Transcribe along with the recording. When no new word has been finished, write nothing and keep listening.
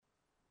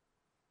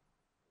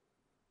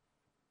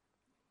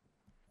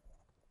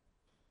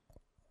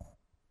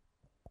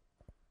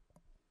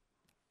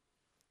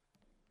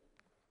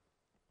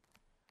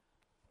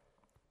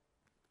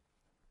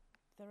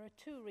There are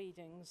two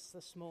readings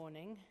this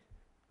morning.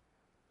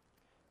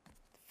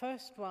 The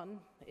first one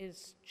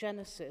is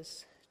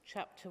Genesis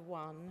chapter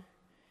 1,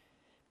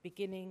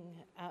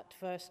 beginning at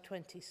verse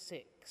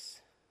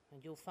 26.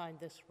 And you'll find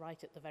this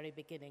right at the very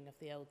beginning of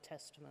the Old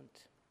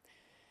Testament.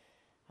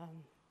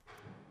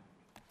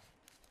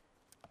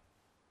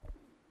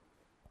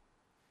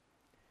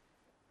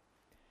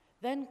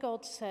 Then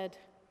God said,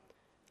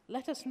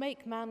 "Let us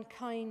make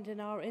mankind in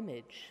our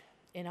image,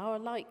 in our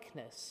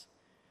likeness,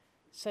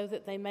 so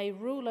that they may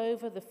rule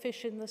over the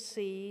fish in the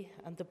sea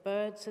and the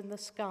birds in the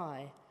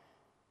sky,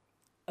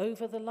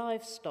 over the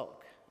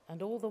livestock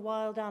and all the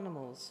wild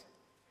animals,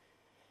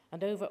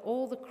 and over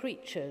all the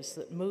creatures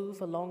that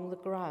move along the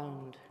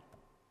ground."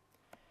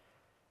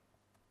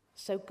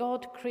 So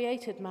God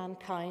created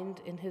mankind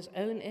in his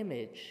own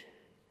image.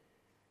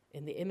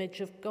 In the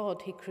image of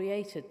God he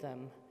created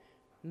them.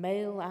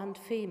 Male and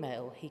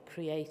female he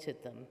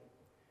created them.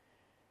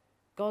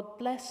 God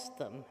blessed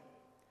them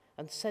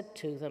and said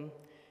to them,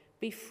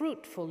 "Be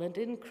fruitful and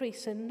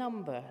increase in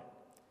number.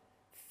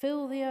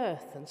 Fill the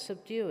earth and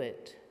subdue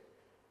it.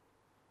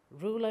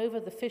 Rule over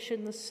the fish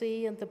in the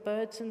sea and the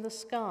birds in the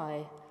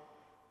sky,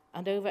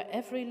 and over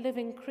every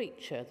living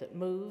creature that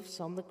moves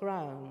on the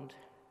ground."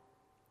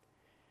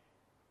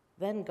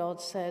 Then God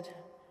said,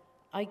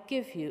 "I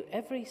give you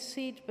every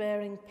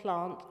seed-bearing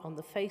plant on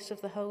the face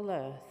of the whole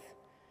earth,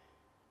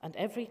 and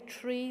every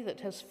tree that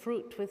has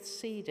fruit with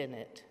seed in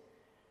it.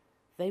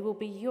 They will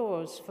be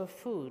yours for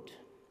food.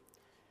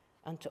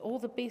 And to all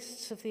the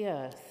beasts of the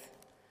earth,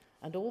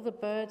 and all the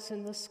birds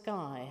in the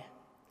sky,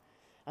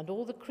 and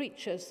all the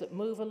creatures that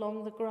move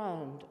along the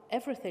ground,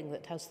 everything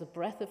that has the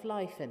breath of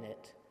life in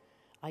it,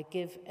 I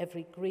give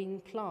every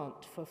green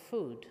plant for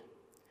food."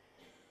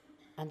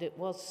 And it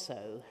was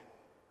so.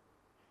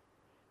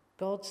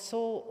 God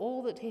saw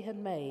all that he had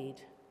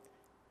made,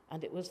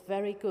 and it was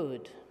very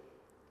good.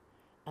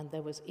 And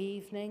there was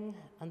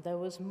evening, and there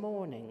was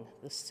morning,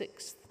 the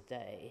sixth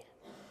day.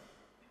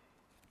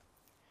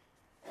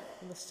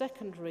 And the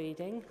second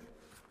reading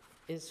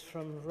is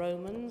from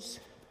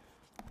Romans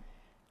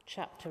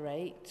chapter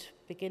 8,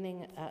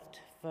 beginning at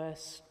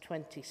verse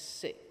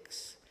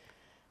 26.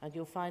 And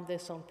you'll find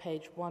this on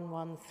page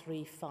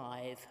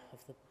 1135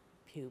 of the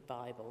Pew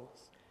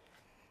Bibles.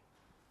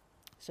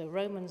 So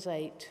Romans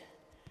 8,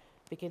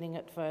 beginning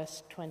at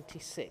verse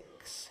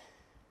 26.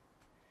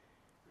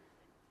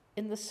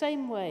 "In the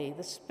same way,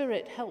 the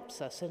Spirit helps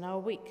us in our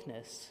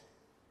weakness.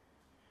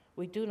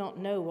 We do not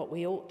know what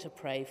we ought to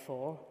pray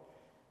for,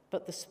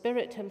 but the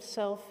Spirit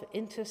himself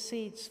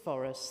intercedes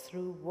for us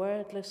through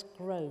wordless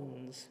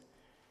groans.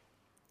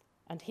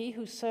 And he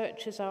who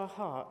searches our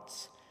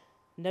hearts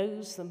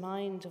knows the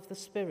mind of the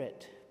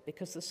Spirit,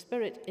 because the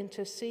Spirit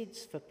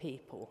intercedes for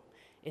people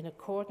in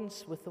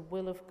accordance with the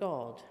will of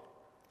God.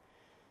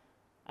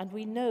 And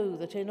we know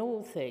that in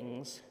all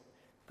things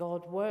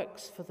God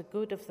works for the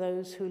good of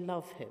those who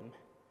love him,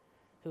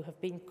 who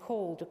have been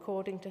called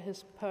according to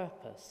his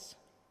purpose."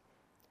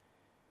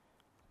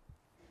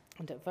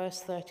 And at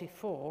verse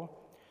 34,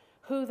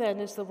 "Who then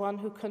is the one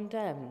who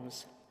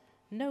condemns?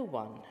 No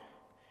one.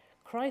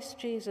 Christ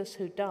Jesus,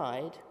 who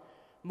died,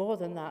 more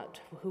than that,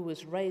 who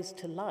was raised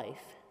to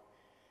life,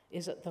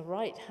 is at the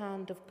right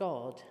hand of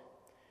God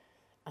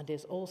and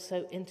is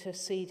also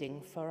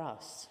interceding for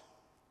us."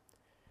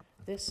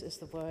 This is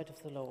the word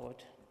of the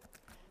Lord.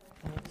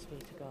 Thanks be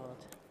to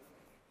God.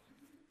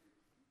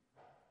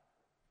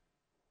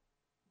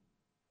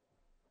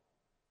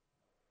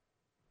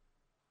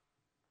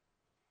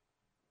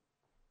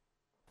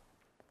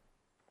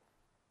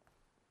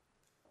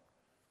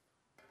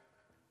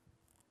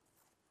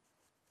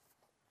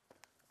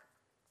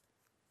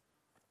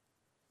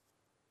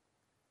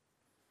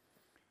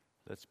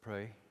 Let's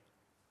pray.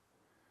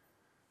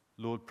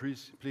 Lord,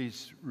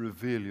 please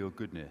reveal your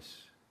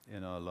goodness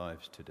in our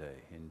lives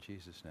today. In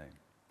Jesus' name,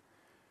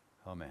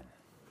 amen.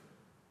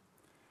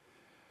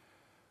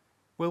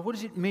 Well, what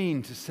does it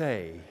mean to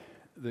say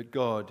that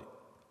God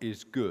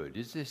is good?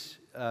 Is this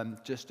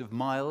just of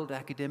mild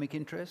academic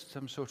interest,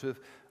 some sort of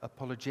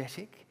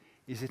apologetic?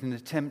 Is it an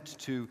attempt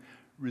to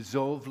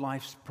resolve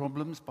life's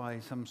problems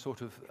by some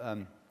sort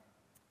of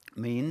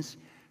means,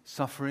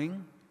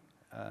 suffering?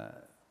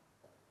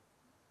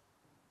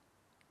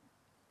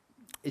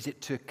 Is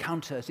it to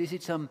counter us? Is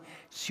it some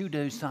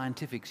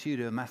pseudo-scientific,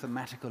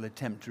 pseudo-mathematical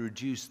attempt to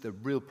reduce the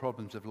real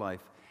problems of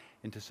life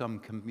into some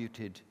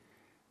commuted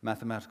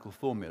mathematical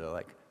formula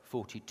like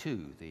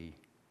 42, the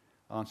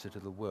answer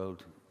to the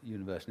world,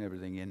 universe, and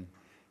everything in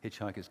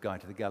Hitchhiker's Guide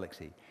to the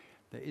Galaxy?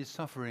 Is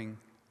suffering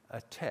a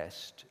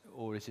test,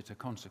 or is it a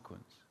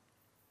consequence?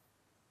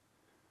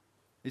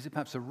 Is it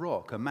perhaps a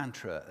rock, a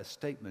mantra, a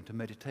statement, a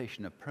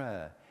meditation, a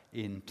prayer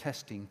in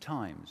testing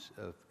times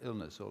of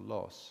illness or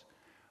loss,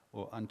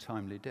 or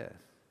untimely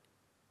death,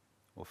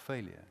 or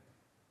failure,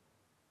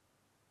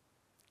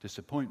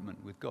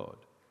 disappointment with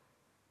God,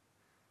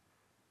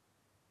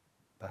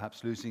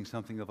 perhaps losing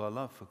something of our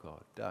love for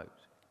God,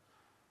 doubt,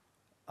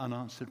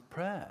 unanswered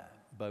prayer,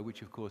 by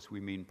which, of course, we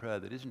mean prayer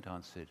that isn't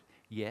answered.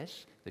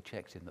 Yes, the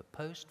check's in the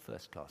post,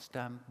 first-class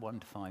stamp,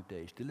 1 to 5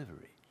 days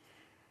delivery.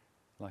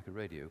 like a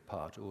radio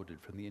part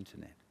ordered from the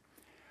internet?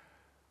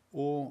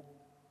 Or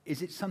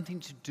is it something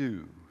to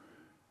do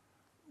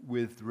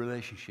with the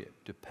relationship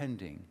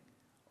depending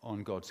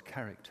on God's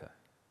character?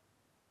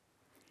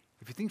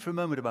 If you think for a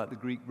moment about the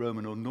Greek,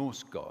 Roman, or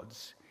Norse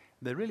gods,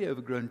 they're really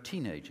overgrown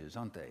teenagers,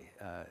 aren't they?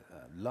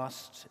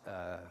 Lust,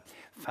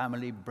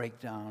 family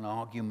breakdown,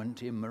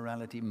 argument,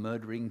 immorality,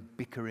 murdering,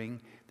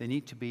 bickering. They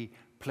need to be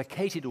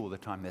placated all the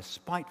time. They're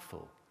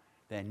spiteful.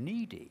 They're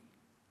needy.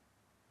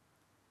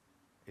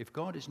 If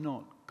God is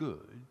not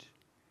good,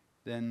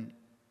 then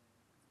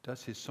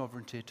does his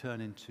sovereignty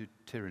turn into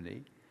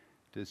tyranny?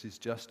 Does his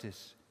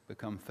justice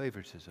become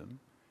favoritism?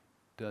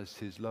 Does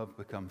his love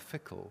become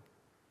fickle?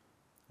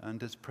 And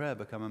does prayer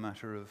become a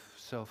matter of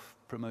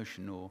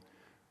self-promotion or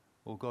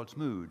God's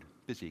mood?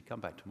 Busy, come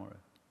back tomorrow.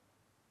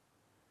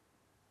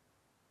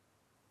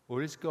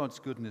 Or is God's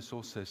goodness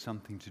also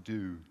something to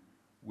do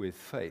with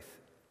faith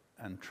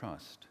and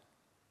trust?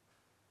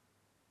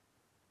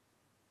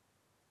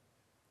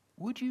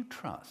 Would you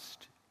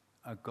trust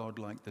a god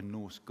like the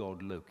Norse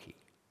god Loki,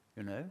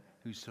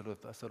 who's sort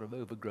of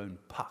overgrown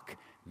puck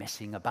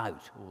messing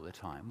about all the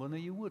time? Well, no,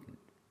 you wouldn't.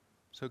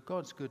 So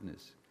God's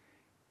goodness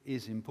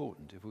is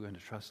important if we're going to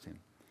trust him.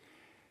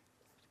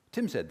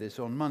 Tim said this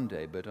on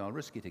Monday, but I'll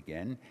risk it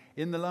again.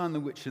 In The Lion, the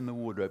Witch, and the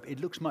Wardrobe, it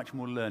looks much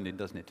more learned,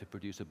 doesn't it, to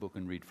produce a book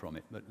and read from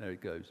it, but there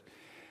it goes.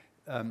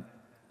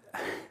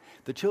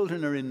 The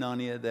children are in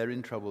Narnia, they're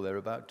in trouble,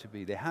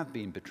 they have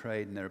been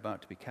betrayed, and they're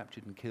about to be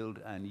captured and killed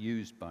and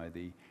used by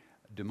the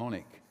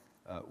demonic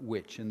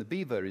witch. And the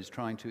beaver is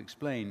trying to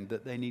explain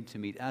that they need to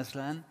meet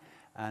Aslan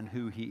and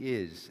who he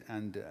is.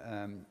 And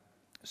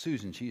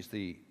Susan, she's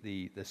the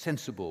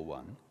sensible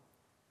one.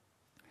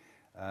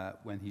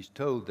 When he's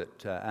told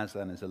that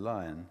Aslan is a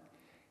lion,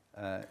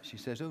 she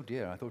says, "Oh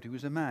dear, I thought he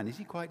was a man. Is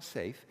he quite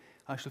safe?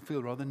 I shall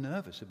feel rather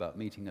nervous about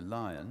meeting a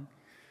lion."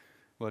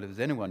 Well, if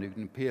there's anyone who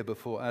can appear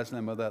before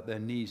Aslan without their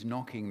knees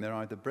knocking, they're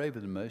either braver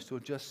than most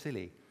or just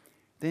silly.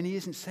 Then he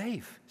isn't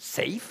safe.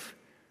 Safe?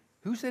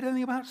 Who said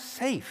anything about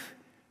safe?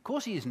 Of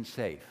course he isn't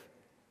safe.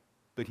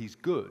 But he's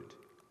good.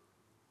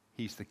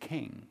 He's the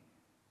king.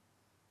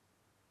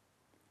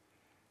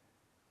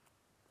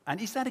 And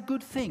is that a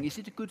good thing? Is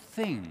it a good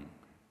thing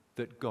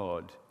that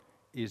God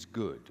is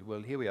good?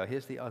 Well, here we are.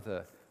 Here's the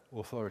other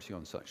authority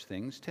on such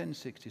things.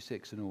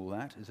 1066 and all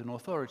that is an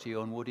authority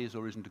on what is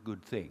or isn't a good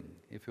thing,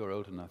 if you're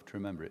old enough to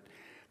remember it.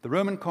 The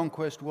Roman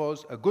conquest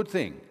was a good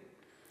thing,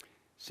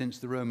 since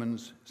the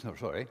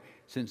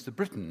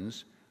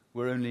Britons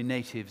were only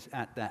natives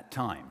at that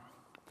time.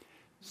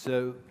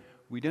 So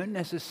we don't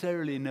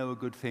necessarily know a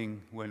good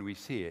thing when we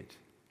see it.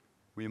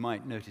 We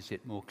might notice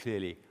it more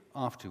clearly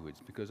afterwards,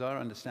 because our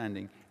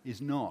understanding is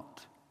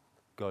not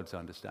God's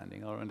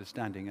understanding. Our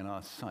understanding and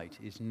our sight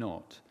is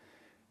not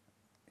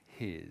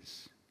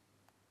his.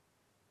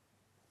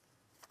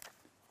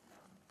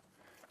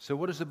 So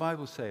what does the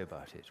Bible say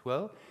about it?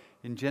 Well,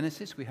 in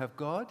Genesis we have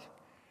God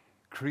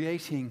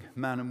creating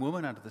man and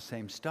woman out of the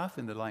same stuff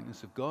in the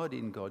likeness of God,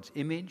 in God's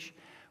image,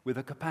 with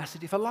a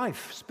capacity for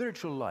life,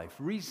 spiritual life,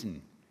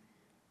 reason,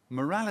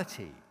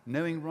 morality,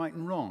 knowing right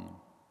and wrong.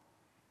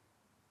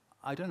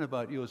 I don't know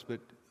about yours,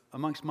 but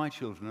amongst my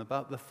children,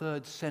 about the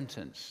third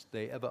sentence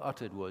they ever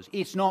uttered was,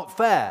 "It's not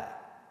fair."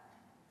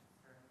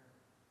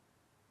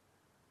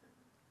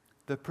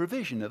 The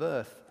provision of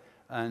earth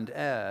and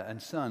air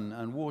and sun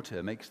and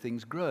water makes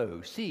things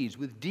grow. Seeds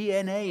with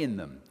DNA in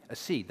them. A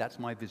seed, that's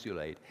my visual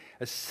aid.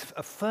 A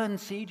fern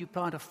seed, you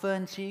plant a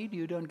fern seed,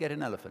 you don't get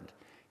an elephant.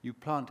 You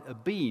plant a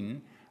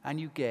bean and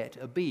you get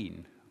a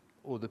bean,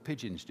 or the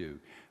pigeons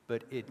do.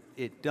 But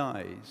it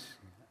dies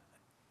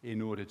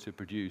in order to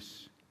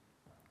produce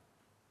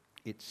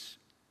its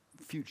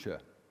future,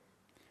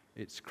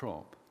 its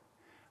crop.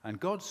 And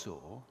God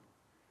saw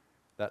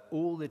that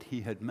all that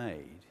he had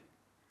made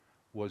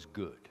was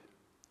good.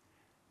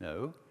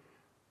 No,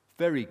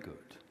 very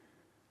good.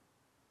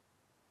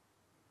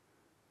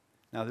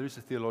 Now, there is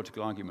a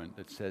theological argument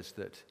that says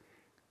that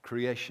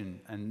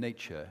creation and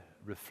nature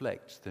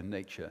reflects the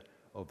nature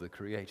of the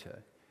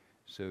Creator.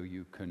 So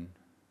you can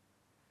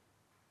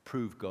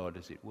prove God,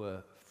 as it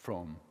were,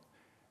 from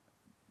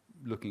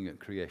looking at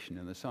creation.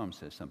 And the Psalm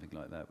says something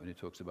like that when it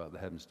talks about the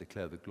heavens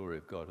declare the glory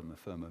of God and the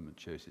firmament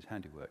shows his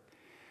handiwork.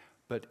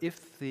 But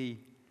if the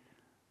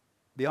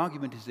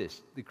argument is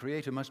this: the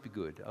Creator must be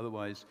good,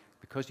 otherwise,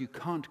 because you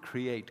can't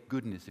create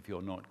goodness if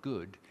you're not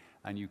good,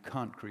 and you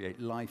can't create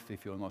life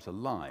if you're not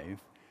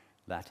alive,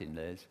 Latin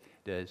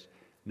there's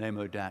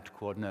nemo dat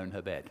quod non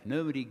habet.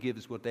 Nobody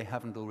gives what they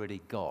haven't already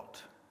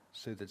got.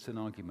 So that's an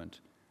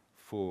argument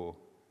for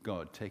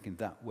God taken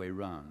that way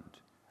round,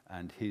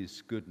 and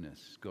his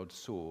goodness. God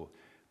saw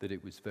that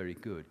it was very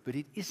good. But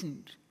it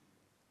isn't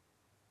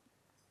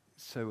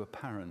so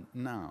apparent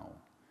now.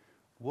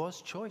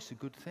 Was choice a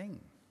good thing?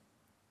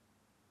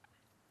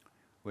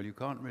 Well, you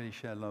can't really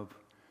share love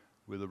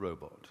with a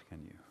robot,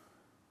 can you?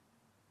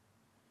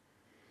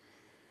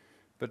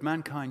 But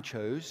mankind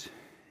chose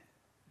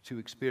to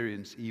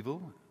experience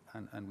evil,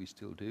 and we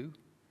still do,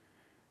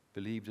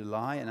 believed a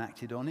lie and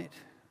acted on it,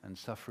 and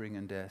suffering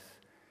and death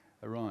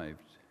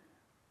arrived.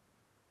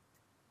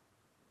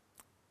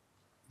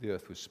 The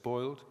earth was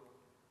spoiled.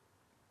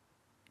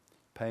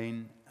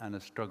 Pain and a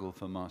struggle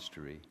for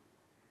mastery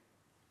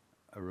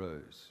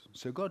arose.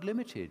 So God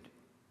limited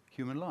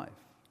human life.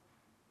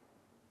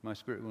 My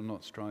spirit will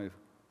not strive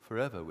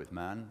forever with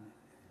man.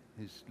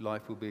 His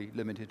life will be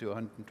limited to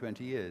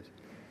 120 years.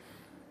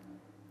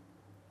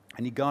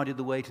 And he guarded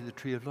the way to the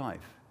tree of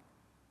life.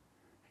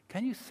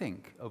 Can you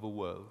think of a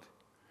world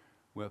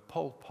where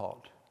Pol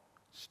Pot,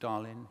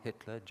 Stalin,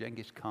 Hitler,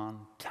 Genghis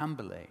Khan,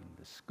 Tamburlaine,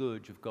 the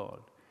scourge of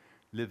God,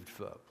 lived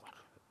for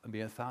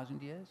maybe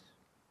 1,000 years?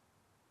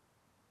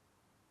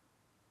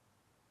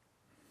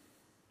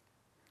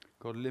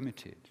 God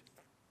limited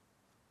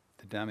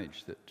the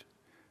damage that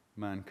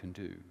man can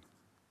do.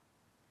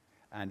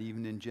 And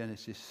even in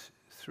Genesis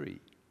 3,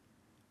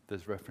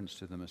 there's reference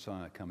to the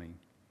Messiah coming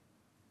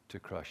to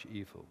crush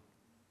evil.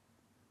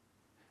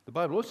 The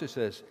Bible also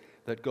says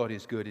that God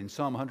is good in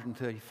Psalm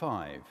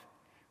 135.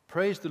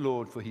 Praise the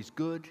Lord, for he's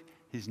good.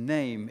 His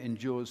name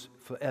endures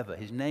forever.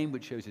 His name,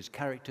 which shows his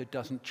character,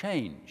 doesn't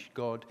change.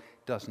 God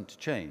doesn't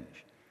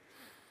change.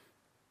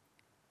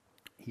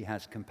 He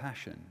has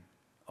compassion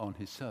on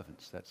his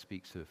servants. That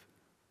speaks of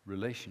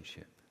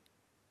relationship.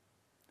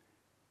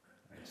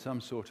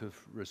 Some sort of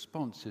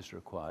response is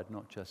required,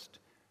 not just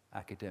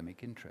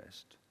academic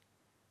interest.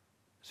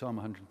 Psalm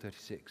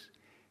 136.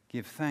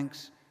 Give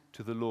thanks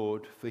to the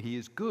Lord, for he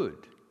is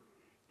good.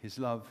 His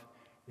love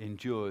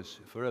endures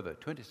forever.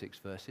 26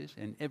 verses,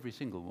 in every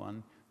single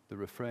one, the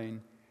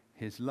refrain,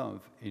 his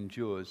love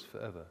endures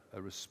forever,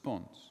 a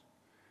response.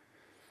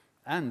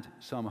 And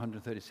Psalm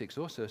 136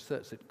 also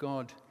asserts that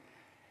God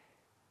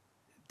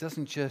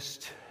doesn't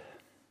just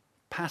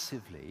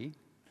passively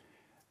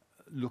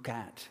look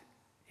at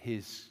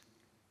his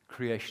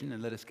creation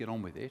and let us get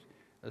on with it,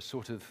 a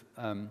sort of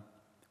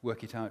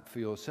work it out for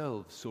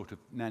yourselves sort of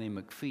Nanny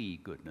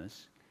McPhee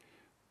goodness.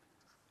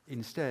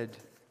 Instead,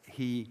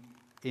 he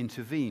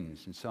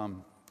intervenes. In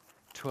Psalm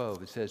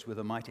 12, it says, with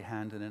a mighty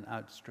hand and an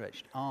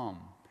outstretched arm,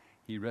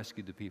 he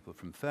rescued the people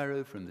from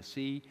Pharaoh, from the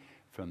sea,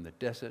 from the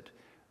desert,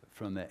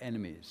 from their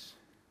enemies,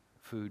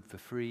 food for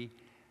free,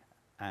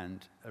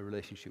 and a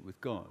relationship with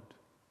God.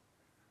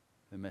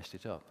 They messed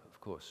it up, of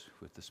course,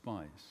 with the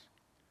spies.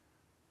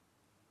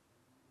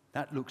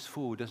 That looks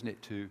forward, doesn't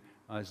it, to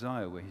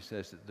Isaiah, where he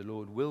says that the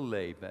Lord will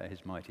lay bare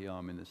his mighty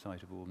arm in the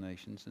sight of all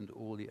nations, and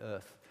all the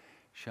earth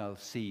shall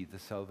see the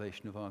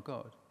salvation of our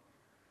God.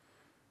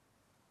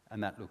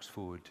 And that looks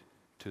forward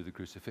to the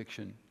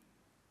crucifixion,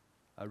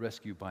 a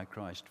rescue by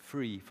Christ,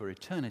 free for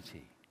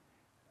eternity,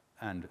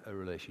 and a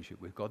relationship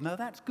with God. Now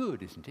that's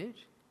good, isn't it?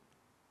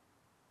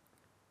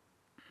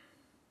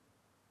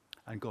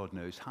 And God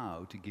knows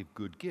how to give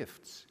good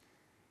gifts.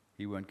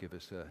 He won't give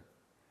us a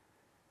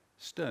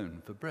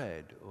stone for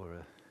bread or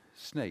a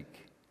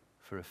snake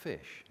for a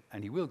fish.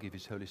 And he will give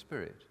his Holy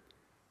Spirit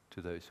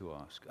to those who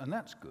ask. And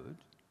that's good.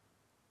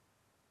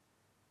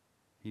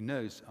 He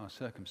knows our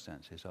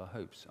circumstances, our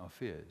hopes, our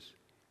fears.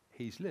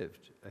 He's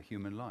lived a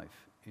human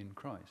life in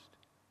Christ,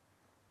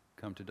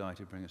 come to die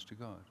to bring us to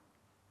God.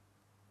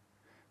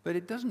 But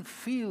it doesn't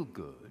feel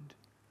good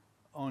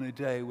on a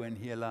day when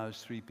he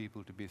allows 3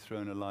 people to be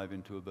thrown alive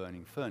into a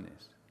burning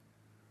furnace,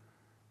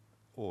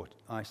 or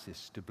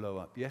ISIS to blow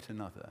up yet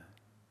another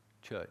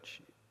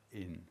church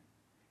in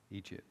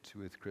Egypt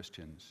with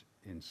Christians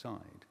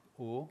inside,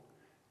 or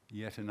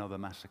yet another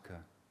massacre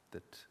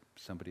that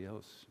somebody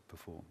else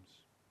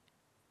performs,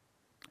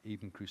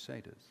 even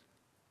crusaders.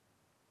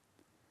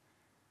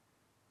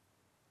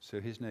 So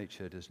his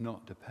nature does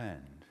not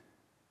depend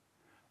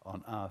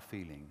on our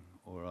feeling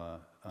or our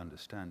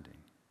understanding.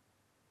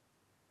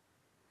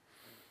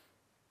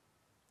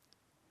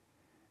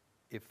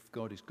 If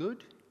God is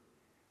good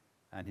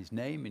and his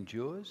name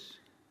endures,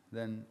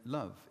 then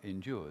love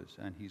endures,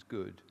 and he's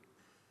good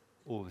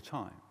all the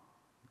time.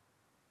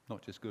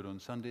 Not just good on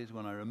Sundays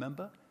when I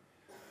remember.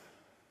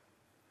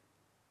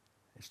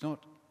 It's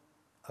not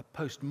a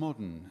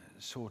postmodern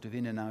sort of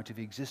in and out of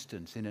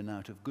existence, in and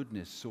out of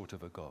goodness sort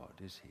of a God,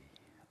 is he?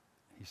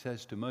 He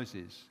says to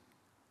Moses,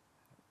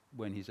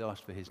 when he's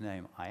asked for his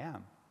name, I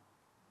am.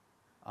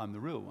 I'm the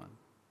real one.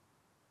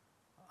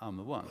 I'm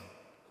the one.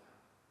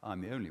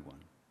 I'm the only one.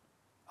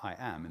 I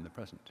am in the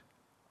present.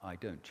 I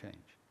don't change.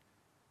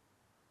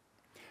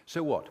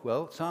 So what?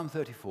 Well, Psalm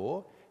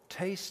 34,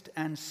 taste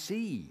and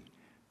see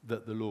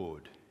that the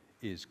Lord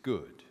is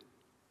good.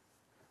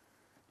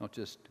 Not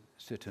just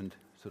sit and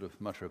sort of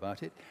mutter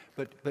about it,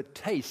 but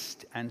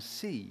taste and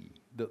see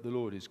that the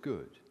Lord is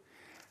good.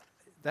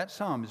 That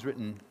psalm is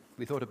written,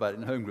 we thought about it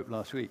in home group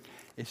last week,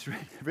 it's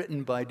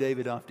written by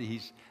David after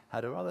he's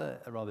had a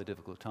rather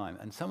difficult time.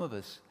 And some of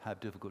us have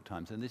difficult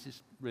times, and this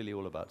is really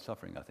all about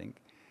suffering, I think,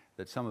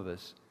 that some of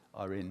us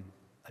are in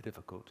a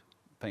difficult,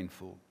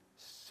 painful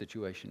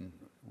situation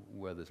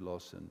where there's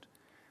loss, and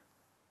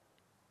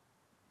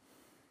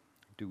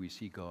do we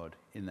see God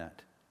in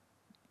that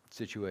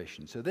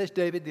situation? So there's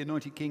David, the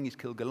anointed king. He's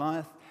killed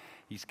Goliath.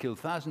 He's killed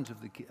thousands of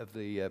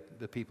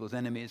the people's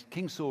enemies.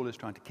 King Saul is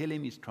trying to kill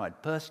him. He's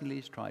tried personally.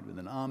 He's tried with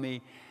an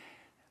army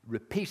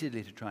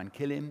repeatedly to try and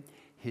kill him.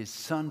 His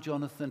son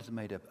Jonathan has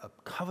made a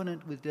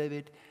covenant with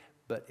David,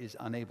 but is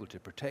unable to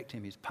protect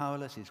him. He's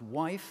powerless. His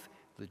wife,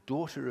 the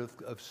daughter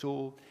of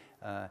Saul,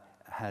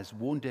 has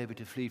warned David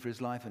to flee for his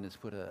life and has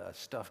put a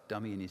stuffed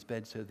dummy in his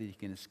bed so that he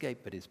can escape,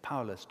 but is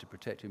powerless to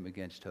protect him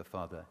against her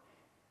father.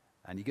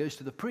 And he goes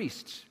to the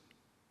priests,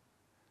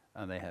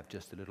 and they have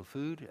just a little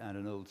food and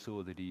an old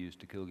sword that he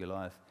used to kill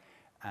Goliath,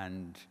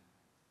 and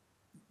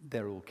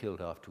they're all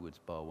killed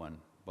afterwards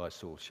by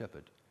Saul's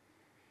shepherd.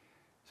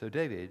 So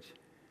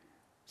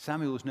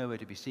Samuel's nowhere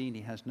to be seen.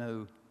 He has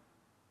no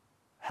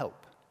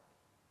help.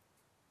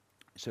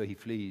 So he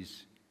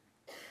flees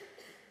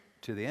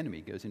to the enemy,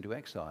 goes into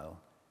exile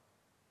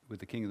with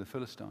the king of the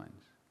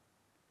Philistines.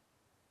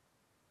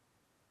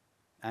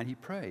 And he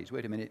prays.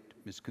 Wait a minute,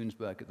 Ms.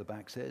 Kunsberg at the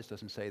back says,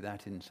 doesn't say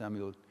that in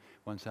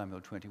 1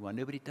 Samuel 21.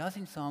 No, but it does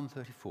in Psalm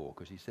 34,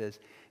 because he says,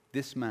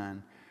 this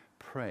man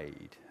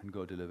prayed and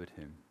God delivered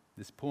him.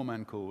 This poor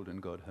man called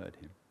and God heard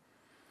him.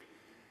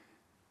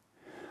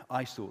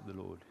 I sought the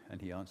Lord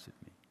and he answered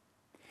me.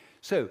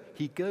 So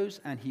he goes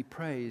and he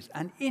prays,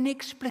 and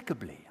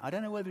inexplicably, I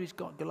don't know whether he's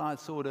got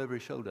Goliath's sword over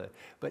his shoulder,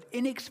 but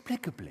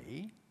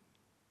inexplicably,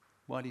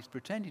 while he's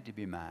pretending to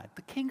be mad,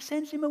 the king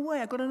sends him away.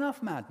 I've got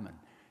enough madmen.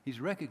 He's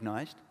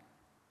recognized,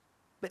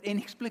 but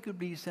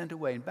inexplicably he's sent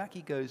away. And back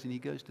he goes, and he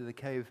goes to the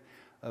cave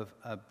of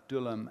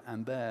Adullam,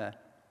 and there,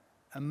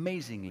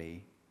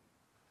 amazingly,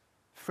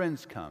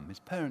 friends come, his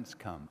parents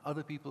come,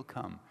 other people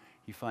come.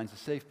 He finds a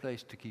safe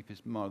place to keep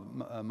his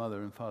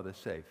mother and father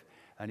safe,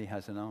 and he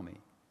has an army.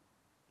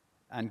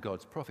 And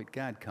God's prophet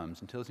Gad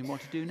comes and tells him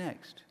what to do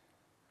next.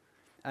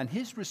 And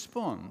his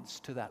response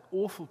to that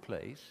awful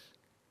place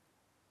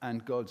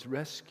and God's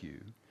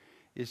rescue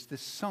is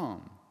this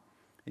psalm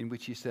in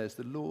which he says,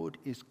 the Lord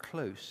is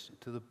close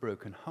to the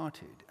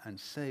brokenhearted and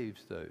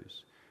saves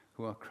those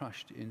who are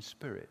crushed in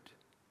spirit.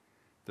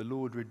 The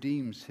Lord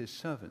redeems his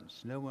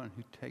servants. No one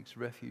who takes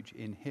refuge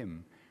in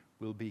him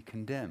will be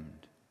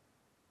condemned.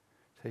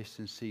 Taste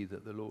and see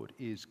that the Lord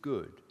is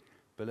good.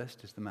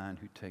 Blessed is the man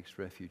who takes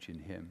refuge in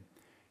him.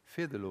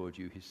 Fear the Lord,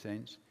 you his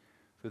saints,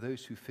 for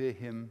those who fear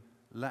him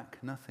lack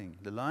nothing.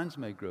 The lions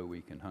may grow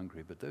weak and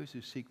hungry, but those who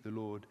seek the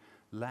Lord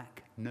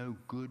lack no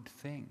good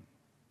thing.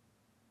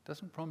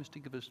 Doesn't promise to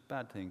give us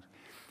bad things,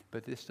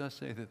 but this does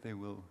say that they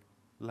will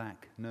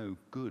lack no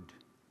good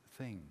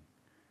thing.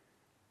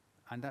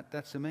 And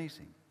that's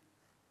amazing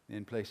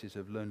in places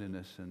of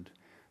loneliness and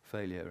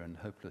failure and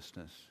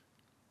hopelessness,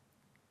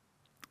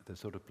 the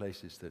sort of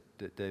places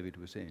that David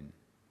was in.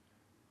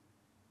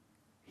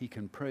 He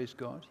can praise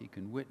God, he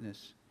can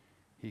witness,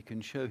 he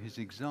can show his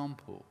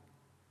example,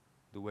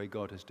 the way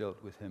God has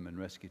dealt with him and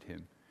rescued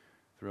him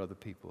for other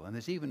people. And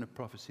there's even a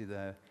prophecy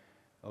there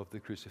of the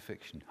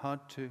crucifixion. Hard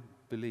to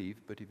believe,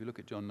 but if you look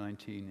at John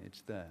 19,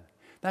 it's there.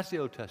 That's the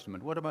Old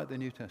Testament. What about the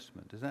New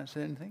Testament? Does that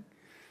say anything?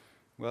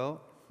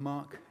 Well,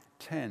 Mark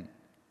 10.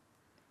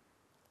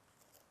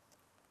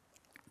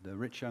 The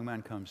rich young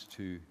man comes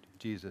to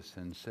Jesus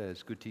and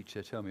says, good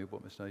teacher, tell me,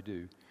 what must I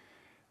do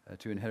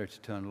to inherit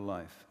eternal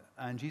life?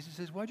 And Jesus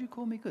says, why do you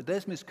call me good?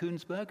 There's Miss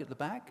Kunsberg at the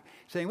back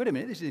saying, wait a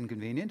minute, this is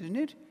inconvenient, isn't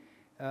it?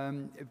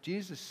 If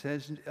Jesus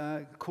says,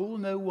 call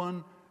no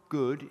one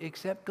good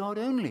except God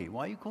only.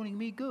 Why are you calling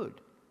me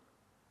good?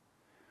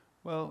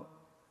 Well,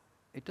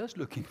 it does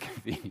look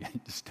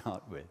inconvenient to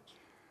start with.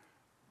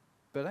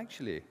 But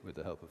actually, with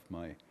the help of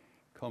my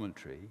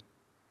commentary,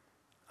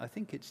 I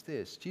think it's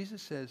this.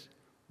 Jesus says,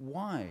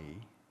 why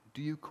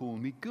do you call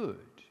me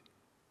good?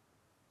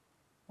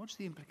 What's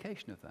the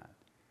implication of that?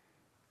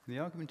 The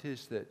argument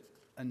is that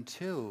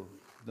until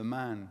the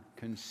man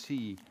can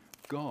see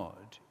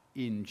God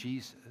in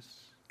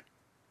Jesus,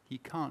 he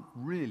can't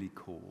really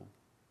call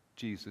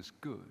Jesus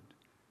good.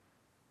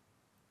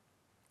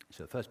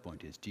 So the first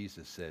point is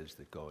Jesus says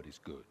that God is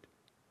good.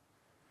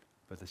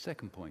 But the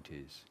second point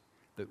is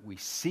that we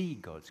see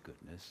God's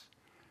goodness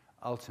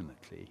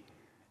ultimately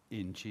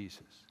in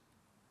Jesus.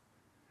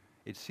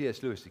 It's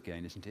C.S. Lewis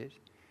again, isn't it?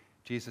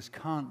 Jesus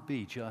can't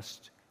be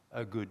just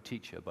a good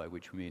teacher, by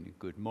which we mean a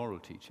good moral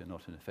teacher,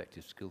 not an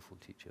effective, skillful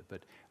teacher,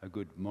 but a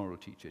good moral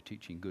teacher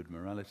teaching good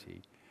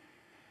morality.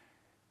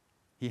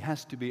 He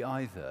has to be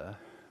either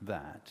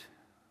that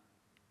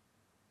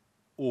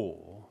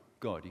or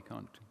God. He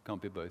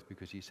can't be both,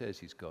 because he says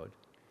he's God.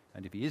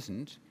 And if he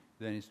isn't,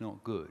 then it's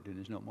not good and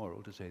it's not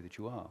moral to say that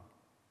you are.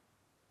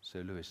 So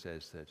Lewis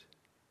says that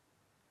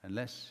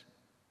unless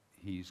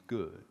he's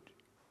good,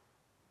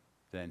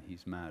 then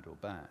he's mad or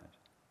bad.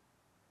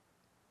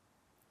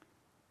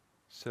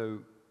 So,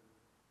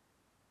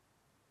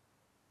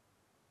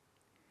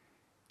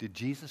 did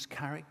Jesus'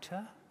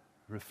 character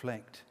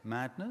reflect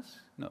madness?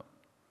 No.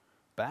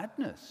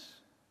 Badness?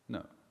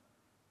 No.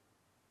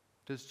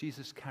 Does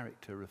Jesus'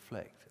 character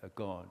reflect a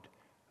God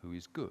who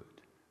is good?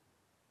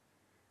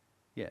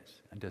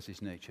 Yes. And does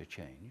his nature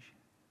change?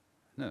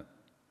 No.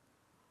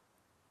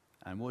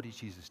 And what did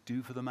Jesus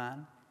do for the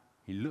man?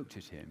 He looked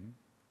at him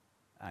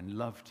and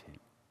loved him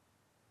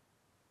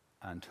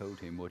and told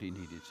him what he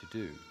needed to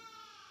do.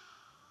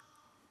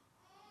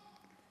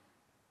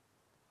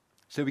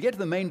 So we get to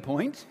the main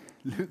point,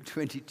 Luke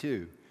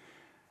 22.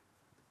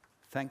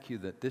 Thank you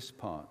that this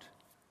part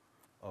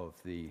of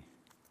the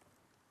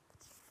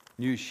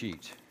news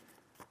sheet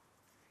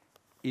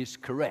is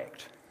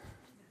correct.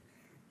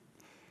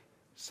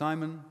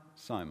 Simon,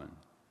 Simon,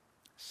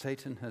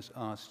 Satan has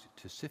asked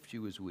to sift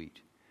you as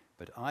wheat,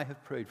 but I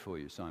have prayed for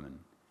you, Simon,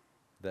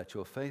 that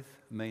your faith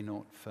may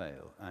not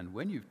fail. And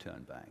when you've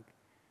turned back,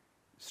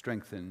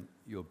 strengthen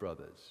your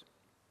brothers.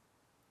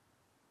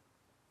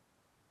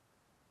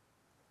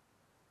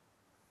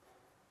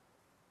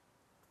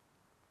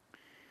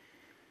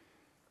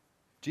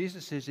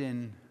 Jesus is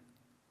in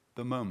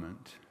the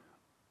moment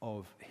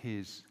of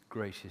his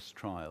greatest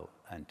trial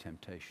and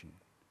temptation.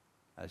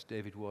 As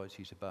David was,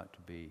 he's about to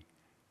be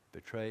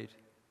betrayed.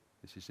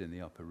 This is in the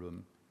upper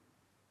room.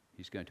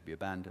 He's going to be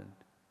abandoned,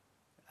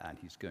 and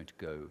he's going to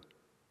go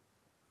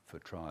for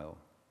trial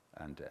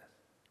and death.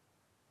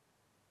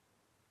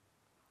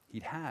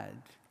 He'd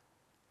had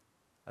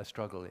a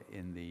struggle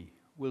in the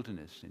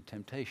wilderness, in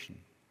temptation.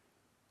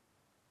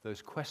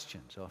 Those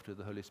questions after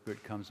the Holy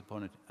Spirit comes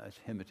upon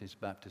him at his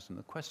baptism,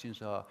 the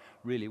questions are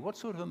really, what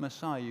sort of a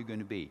Messiah are you going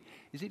to be?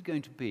 Is it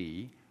going to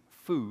be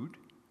food,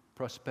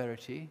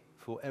 prosperity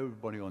for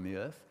everybody on the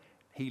earth,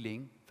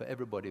 healing for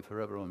everybody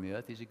forever on the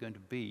earth? Is it going to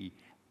be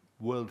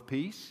world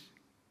peace,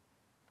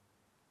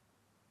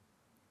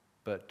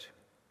 but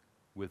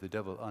with the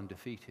devil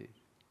undefeated?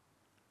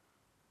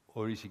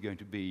 Or is he going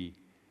to be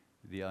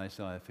the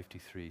Isaiah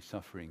 53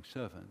 suffering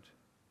servant,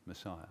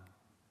 Messiah?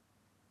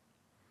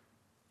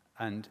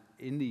 And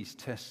in these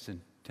tests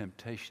and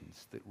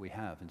temptations that we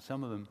have, and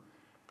some of them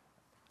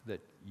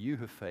that you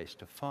have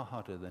faced are far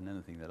harder than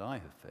anything that I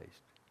have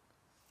faced,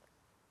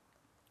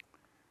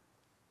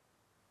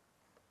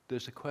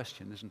 there's a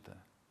question, isn't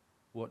there?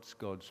 What's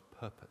God's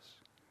purpose?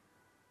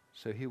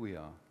 So here we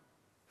are.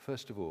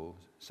 First of all,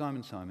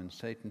 Simon, Simon,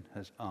 Satan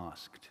has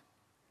asked.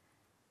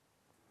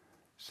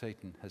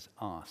 Satan has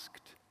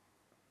asked.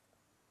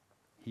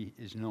 He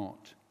is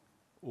not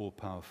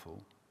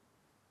all-powerful.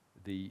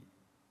 The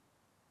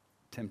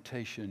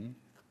temptation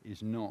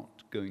is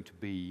not going to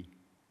be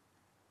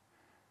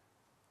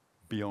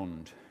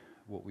beyond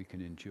what we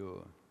can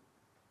endure.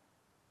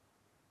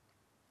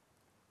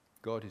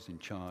 God is in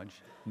charge,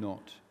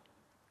 not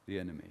the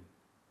enemy.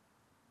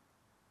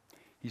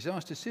 He's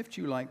asked to sift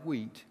you like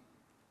wheat.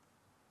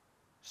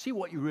 See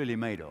what you're really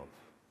made of.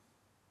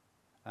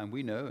 And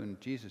we know, and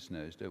Jesus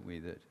knows, don't we,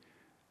 that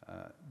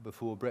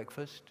before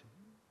breakfast,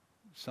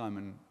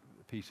 Simon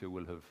Peter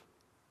will have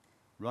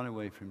run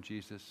away from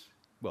Jesus,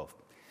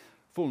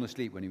 fallen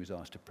asleep when he was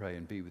asked to pray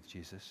and be with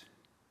Jesus,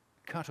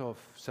 cut off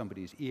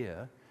somebody's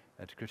ear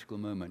at a critical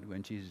moment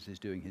when Jesus is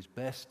doing his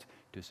best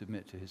to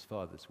submit to his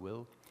Father's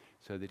will,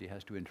 so that he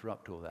has to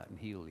interrupt all that and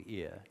heal the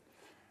ear,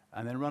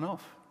 and then run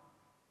off.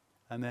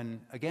 And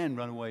then again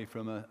run away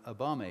from a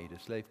barmaid, a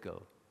slave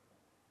girl,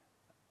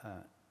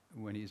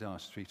 when he's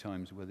asked 3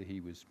 times whether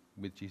he was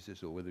with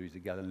Jesus or whether he's a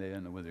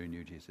Galilean or whether he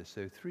knew Jesus.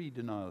 So 3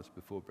 denials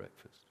before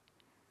breakfast.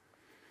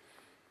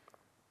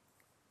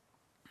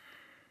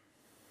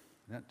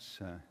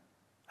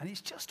 And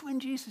it's just when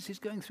Jesus is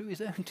going through his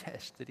own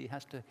test that he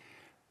has to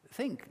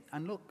think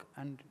and look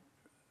and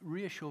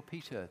reassure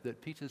Peter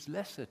that Peter's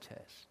lesser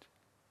test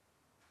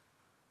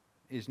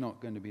is not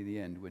going to be the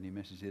end when he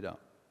messes it up.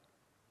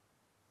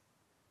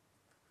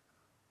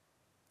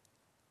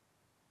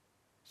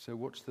 So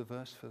what's the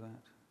verse for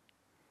that?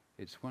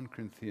 It's 1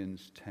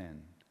 Corinthians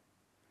 10.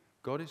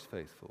 God is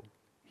faithful.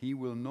 He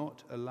will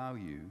not allow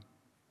you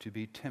to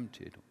be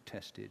tempted or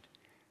tested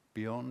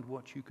beyond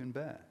what you can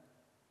bear,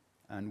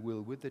 and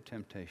will, with the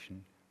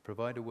temptation,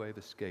 provide a way of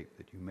escape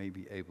that you may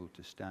be able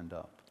to stand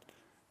up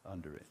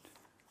under it.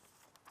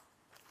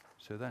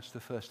 So that's the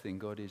first thing.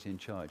 God is in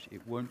charge.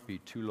 It won't be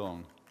too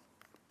long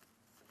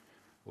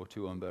or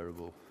too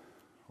unbearable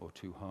or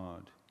too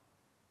hard.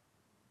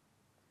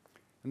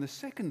 And the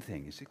second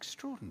thing is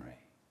extraordinary.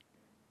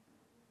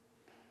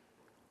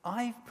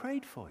 I've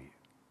prayed for you.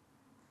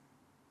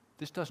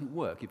 This doesn't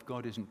work if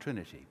God isn't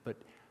Trinity, but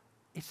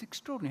it's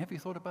extraordinary. Have you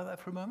thought about that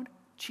for a moment?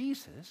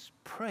 Jesus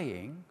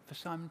praying for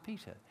Simon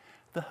Peter.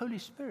 The Holy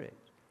Spirit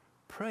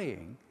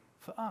praying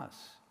for us,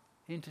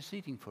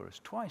 interceding for us,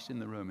 twice in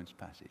the Romans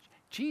passage.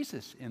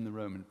 Jesus in the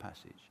Roman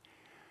passage.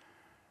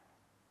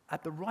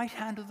 At the right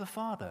hand of the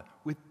Father,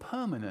 with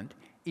permanent,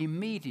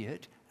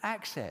 immediate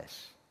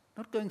access.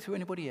 Not going through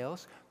anybody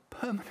else,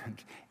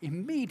 permanent,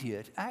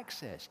 immediate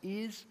access,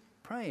 is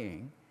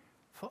praying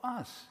for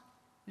us.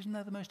 Isn't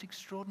that the most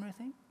extraordinary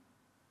thing?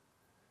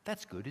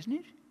 That's good, isn't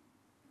it?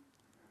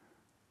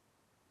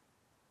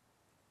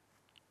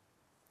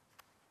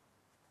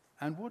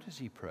 And what does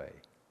he pray?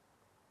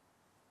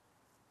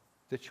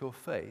 That your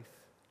faith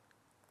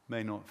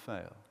may not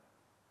fail.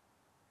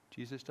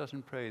 Jesus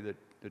doesn't pray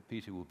that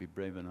Peter will be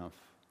brave enough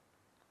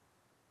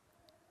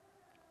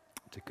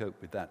to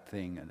cope with that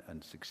thing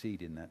and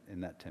succeed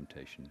in that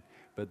temptation,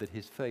 but that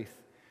his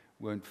faith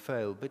won't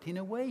fail. But in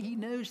a way, he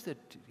knows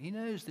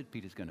that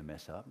Peter's going to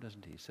mess up,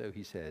 doesn't he? So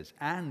he says,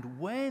 and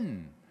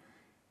when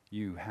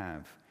you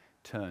have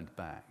turned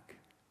back,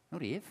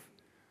 not if,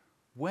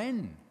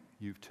 when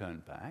you've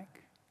turned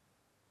back,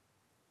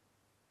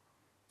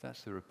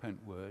 that's the repent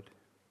word,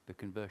 the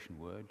conversion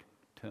word,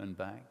 turn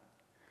back.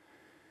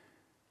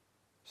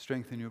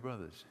 Strengthen your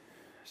brothers.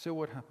 So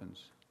what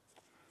happens?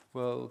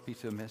 Well,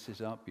 Peter messes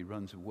up, he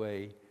runs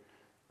away,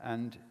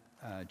 and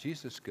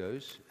Jesus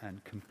goes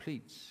and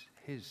completes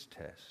his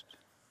test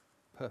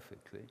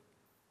perfectly.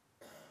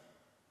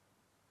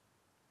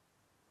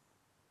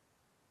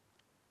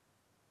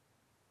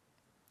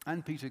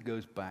 And Peter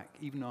goes back,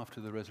 even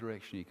after the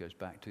resurrection, he goes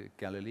back to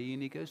Galilee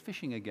and he goes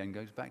fishing again,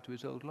 goes back to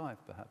his old life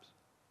perhaps.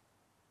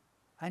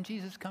 And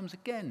Jesus comes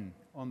again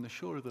on the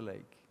shore of the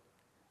lake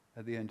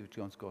at the end of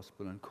John's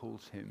Gospel and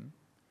calls him,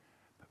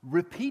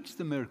 repeats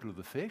the miracle of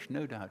the fish,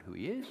 no doubt who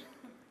he is,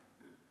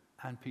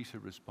 and Peter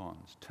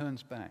responds,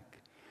 turns back.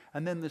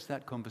 And then there's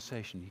that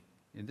conversation.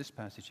 In this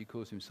passage he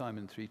calls him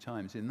Simon 3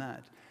 times. In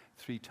that,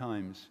 3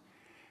 times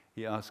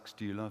he asks,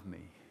 do you love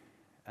me?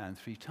 And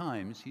 3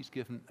 times he's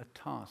given a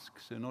task.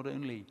 So not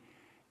only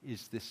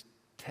is this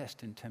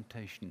test and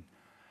temptation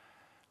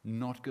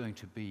not going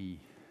to be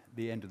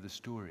the end of the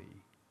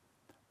story,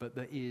 but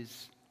there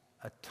is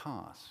a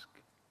task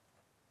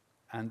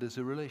and there's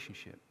a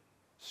relationship.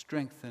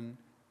 Strengthen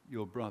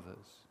your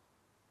brothers.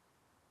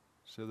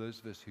 So those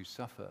of us who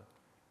suffer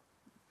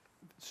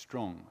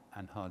strong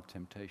and hard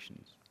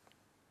temptations,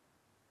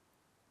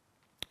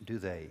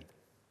 does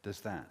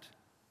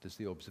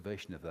the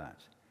observation of that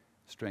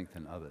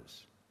strengthen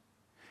others?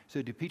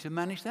 So did Peter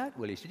manage that?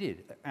 Well, yes, he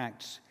did.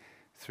 Acts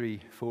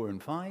 3, 4,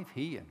 and 5,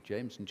 he and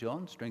James and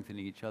John,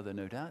 strengthening each other,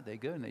 no doubt, they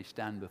go and they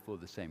stand before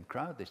the same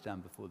crowd, they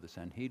stand before the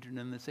Sanhedrin,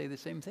 and they say the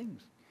same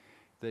things.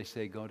 They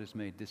say, God has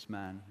made this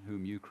man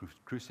whom you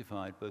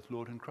crucified both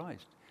Lord and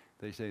Christ.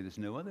 They say there's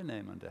no other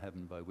name under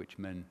heaven by which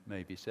men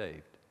may be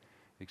saved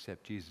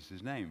except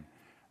Jesus' name.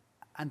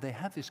 And they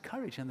have this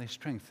courage and they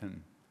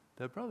strengthen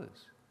their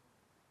brothers.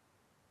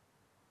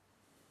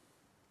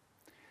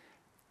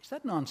 Is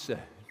that an answer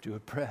to a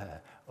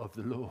prayer of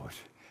the Lord,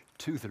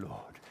 to the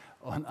Lord,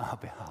 on our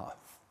behalf?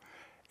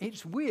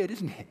 It's weird,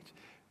 isn't it?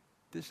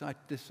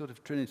 This sort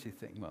of Trinity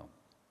thing. Well,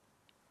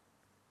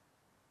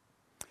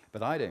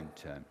 but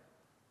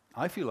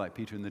I feel like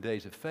Peter in the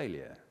days of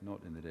failure,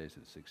 not in the days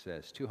of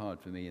success. Too hard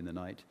for me in the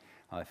night.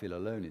 I feel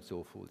alone. It's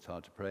awful. It's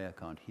hard to pray. I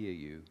can't hear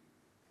you.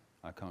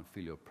 I can't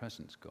feel your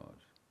presence, God.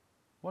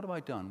 What have I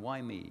done?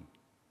 Why me?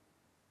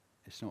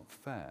 It's not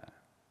fair.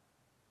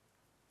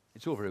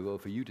 It's all very well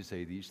for you to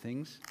say these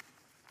things.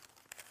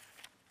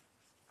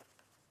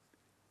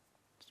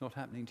 It's not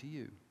happening to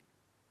you.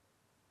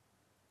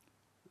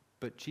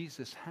 But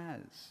Jesus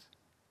has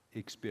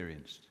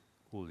experienced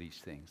all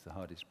these things, the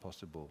hardest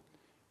possible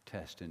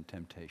test and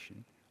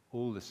temptation,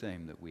 all the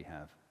same that we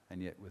have,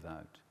 and yet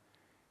without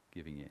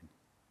giving in.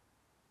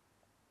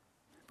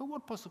 But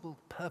what possible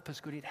purpose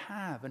could it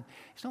have? And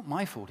it's not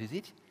my fault, is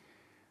it?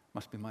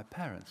 Must be my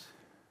parents.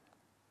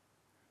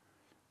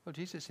 Well,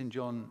 Jesus in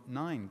John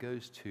 9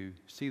 goes to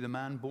see the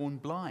man born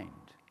blind,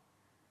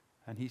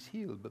 and he's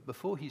healed. But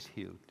before he's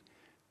healed,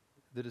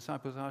 the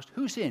disciples asked,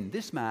 who sinned,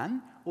 this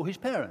man or his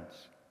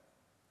parents?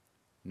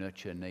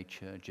 Nurture,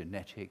 nature,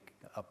 genetic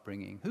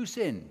upbringing. Who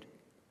sinned?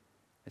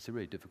 It's a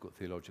really difficult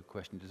theological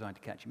question designed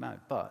to catch him out.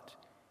 But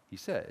he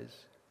says,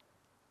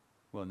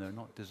 well, no,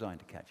 not designed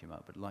to catch him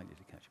out, but likely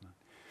to catch him out.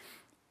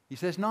 He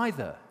says,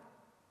 neither.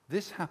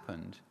 This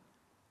happened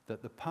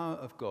that the power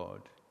of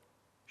God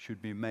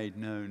should be made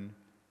known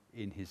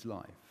in his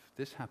life.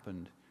 This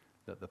happened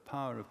that the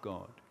power of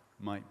God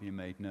might be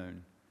made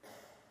known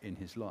in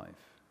his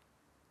life.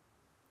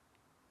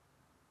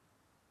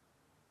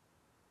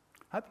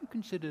 Have you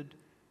considered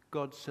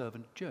God's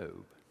servant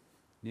Job?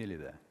 Nearly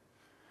there.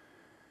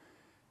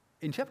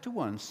 In chapter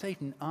 1,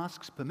 Satan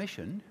asks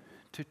permission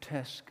to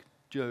test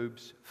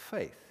Job's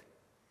faith.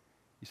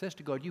 He says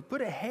to God, you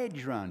put a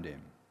hedge around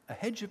him, a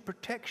hedge of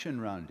protection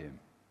around him.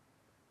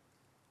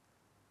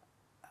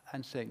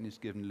 And Satan is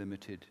given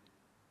limited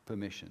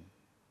permission.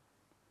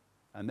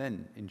 And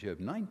then in Job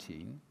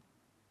 19,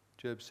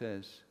 Job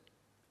says,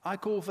 I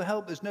call for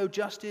help, there's no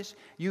justice.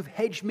 You've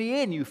hedged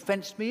me in, you've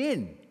fenced me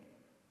in.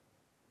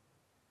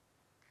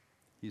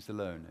 He's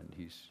alone and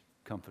he's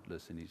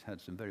comfortless and he's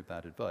had some very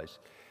bad advice.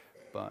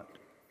 But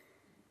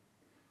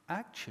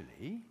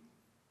actually,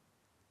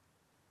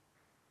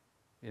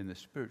 in the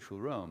spiritual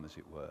realm, as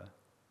it were,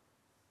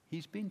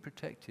 he's been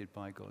protected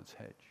by God's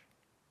hedge,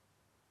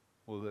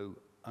 although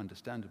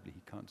understandably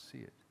he can't see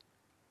it.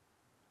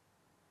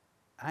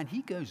 And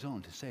he goes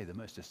on to say the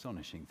most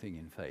astonishing thing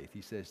in faith.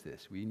 He says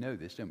this, we know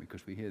this, don't we,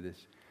 because we hear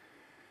this.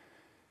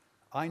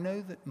 I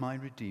know that my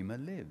Redeemer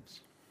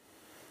lives,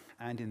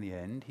 and in the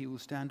end he will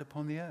stand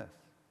upon the earth.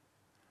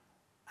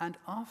 And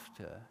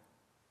after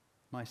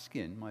my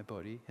skin, my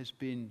body, has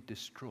been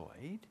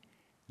destroyed,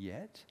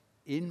 yet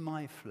in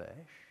my flesh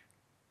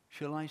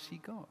shall I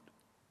see God.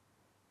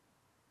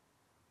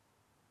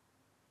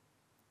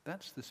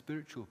 That's the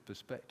spiritual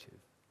perspective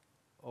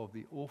of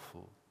the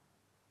awful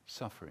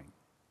suffering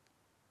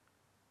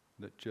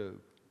that Job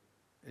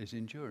is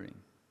enduring.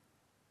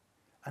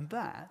 And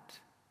that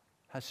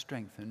has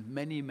strengthened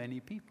many, many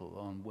people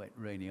on wet,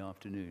 rainy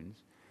afternoons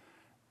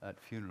at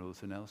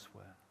funerals and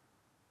elsewhere,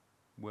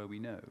 where we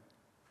know.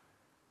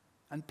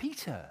 And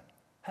Peter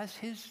has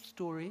his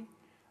story,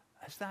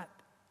 has that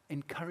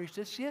encouraged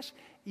us. Yes,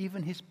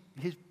 even his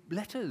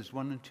letters,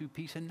 1 and 2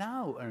 Peter,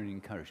 now are an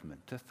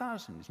encouragement to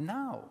thousands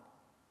now.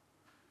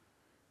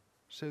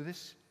 So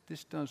this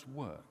does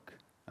work.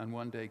 And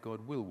one day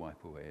God will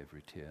wipe away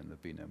every tear, and there'll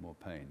be no more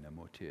pain, no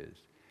more tears,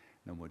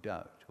 no more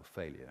doubt or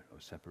failure or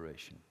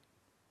separation.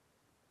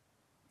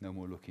 No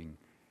more looking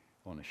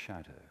on a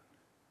shadow.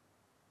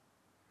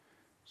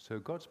 So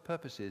God's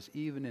purposes,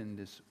 even in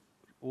this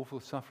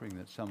awful suffering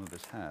that some of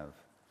us have,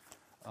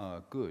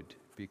 are good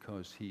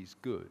because he's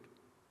good.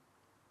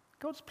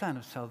 God's plan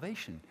of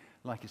salvation,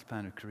 like his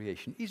plan of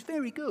creation, is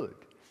very good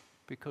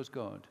because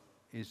God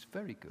is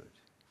very good.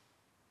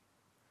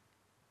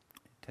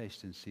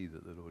 Taste and see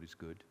that the Lord is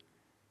good.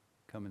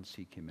 Come and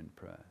seek him in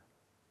prayer.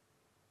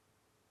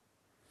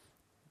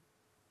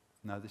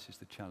 Now this is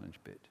the challenge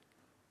bit.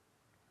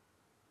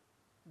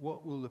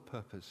 What will the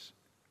purpose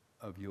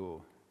of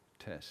your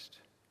test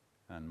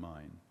and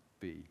mine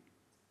be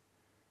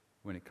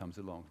when it comes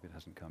along, if it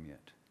hasn't come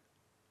yet?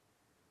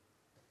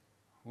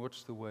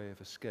 What's the way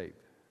of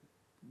escape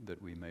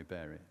that we may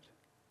bear it?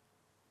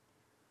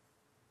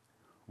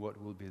 What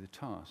will be the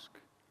task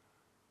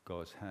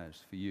God has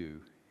for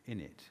you in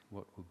it?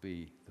 What will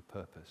be the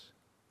purpose?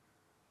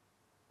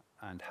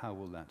 And how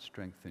will that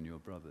strengthen your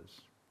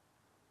brothers?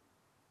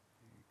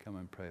 Come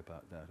and pray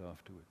about that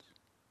afterwards.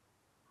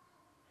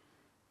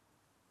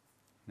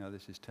 Now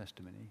this is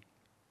testimony.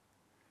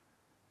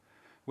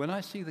 When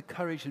I see the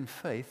courage and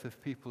faith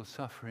of people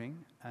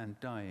suffering and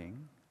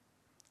dying,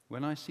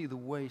 when I see the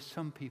way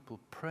some people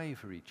pray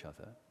for each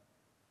other,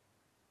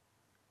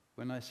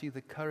 when I see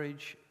the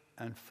courage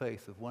and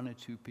faith of 1 or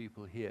 2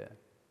 people here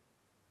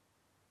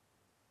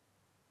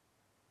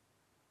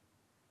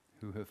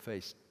who have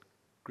faced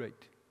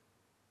great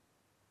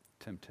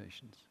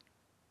temptations,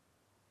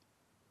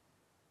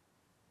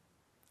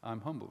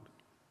 I'm humbled,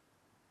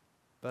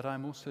 but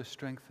I'm also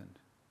strengthened.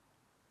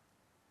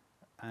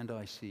 And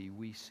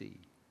we see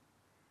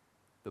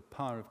the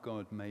power of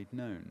God made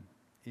known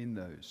in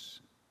those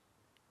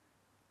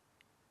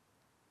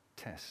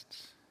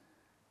tests.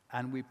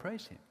 And we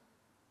praise him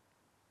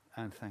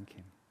and thank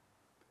him.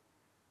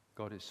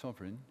 God is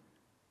sovereign.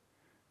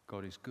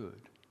 God is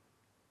good.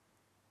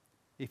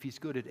 If he's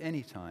good at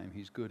any time,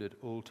 he's good at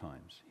all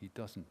times. He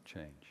doesn't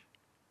change.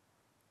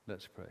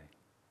 Let's pray.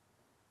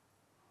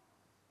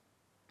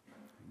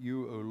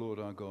 You, O Lord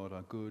our God,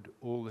 are good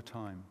all the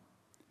time.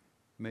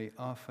 May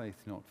our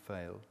faith not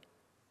fail.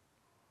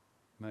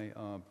 May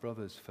our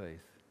brother's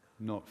faith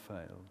not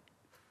fail.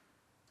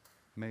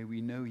 May we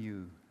know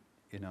you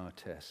in our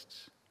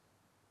tests.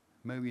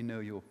 May we know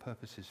your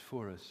purposes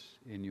for us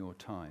in your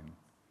time.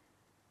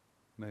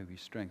 May we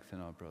strengthen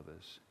our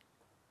brothers.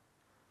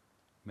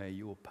 May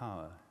your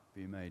power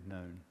be made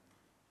known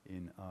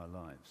in our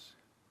lives.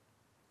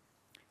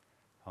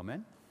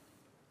 Amen.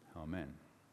 Amen.